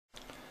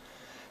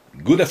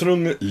Good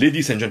afternoon,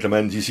 ladies and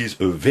gentlemen. This is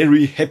a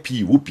very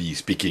happy whoopee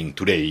speaking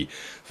today,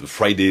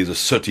 Friday the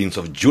 13th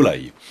of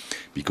July,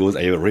 because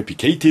I have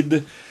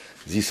replicated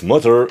this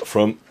motor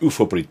from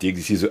Ufopolitics.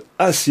 This is an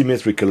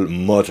asymmetrical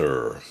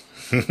motor,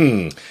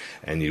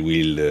 and it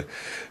will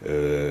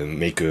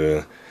make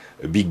a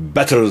big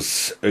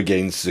battles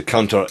against the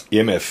counter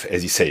EMF,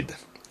 as he said.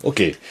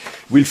 Okay,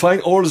 we'll find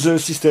all the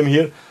system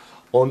here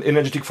on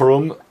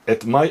Energeticforum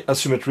at my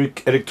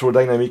asymmetric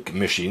electrodynamic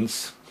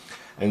machines,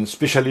 and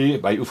especially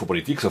by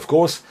Ufopolitics, of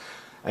course,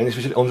 and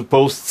especially on the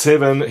post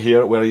 7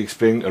 here, where he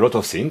explained a lot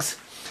of things,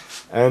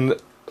 and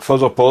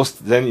further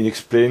post then he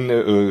explained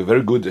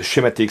very good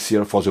schematics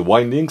here for the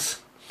windings,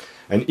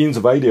 and in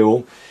the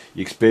video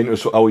he explained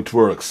also how it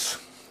works.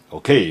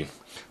 Okay,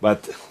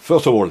 but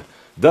first of all,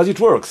 does it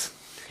work?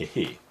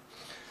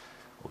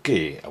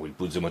 Okay, I will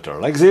put the motor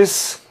like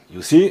this.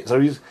 You see,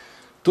 there is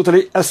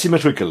totally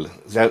asymmetrical.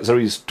 There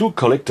is two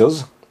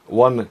collectors,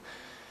 one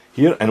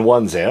here and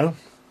one there.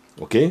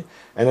 Okay,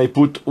 and I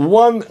put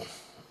one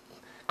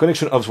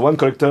connection of one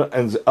collector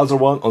and the other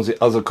one on the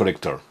other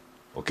collector.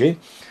 Okay,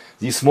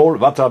 this small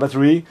water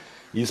battery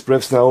is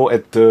perhaps now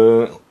at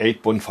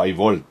 8.5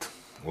 volt.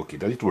 Okay,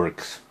 does it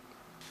work?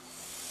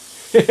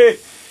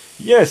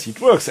 Yes,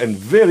 it works, and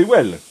very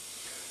well.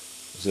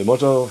 The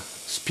motor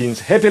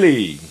spins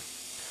happily.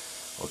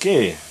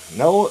 Okay,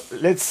 now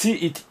let's see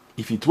it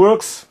if it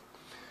works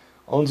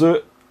on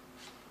the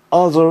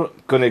other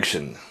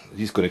connection.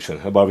 This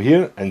connection above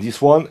here and this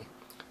one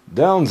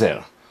down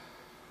there.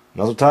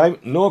 Another time,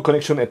 no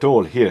connection at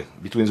all here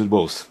between the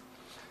both.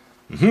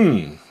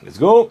 Let's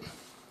go.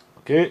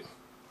 Okay,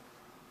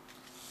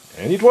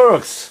 and it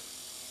works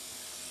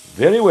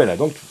very well. I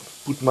don't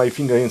put my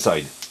finger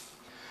inside.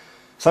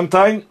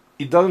 Sometimes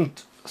it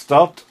doesn't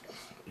start.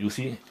 You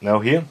see now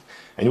here,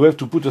 and you have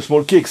to put a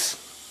small kicks.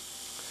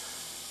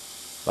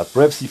 But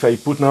perhaps if I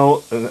put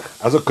now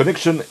other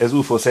connection, as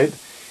Ufo said,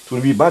 it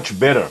will be much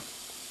better.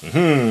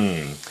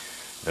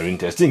 Very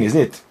interesting, isn't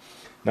it?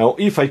 Now,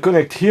 if I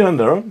connect here and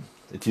there,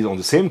 it is on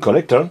the same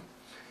collector,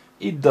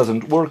 it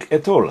doesn't work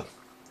at all.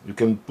 You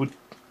can put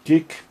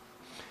kick,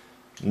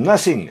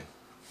 nothing.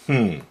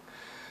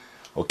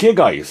 Okay,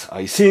 guys,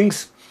 I think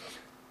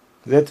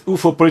that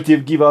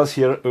Ufopolitics give us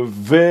here a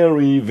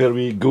very,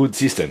 very good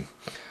system.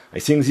 I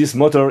think this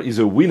motor is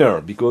a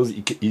winner because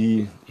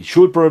it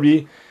should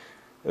probably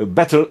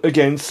battle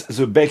against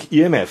the back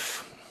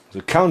EMF,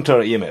 the counter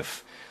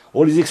EMF.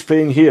 All is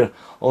explained here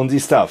on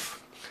this stuff.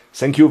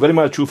 Thank you very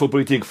much,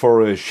 Ufopolitics,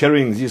 for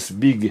sharing this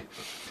big,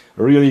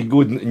 really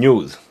good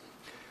news.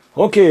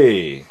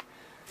 Okay,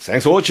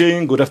 thanks for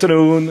watching. Good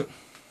afternoon.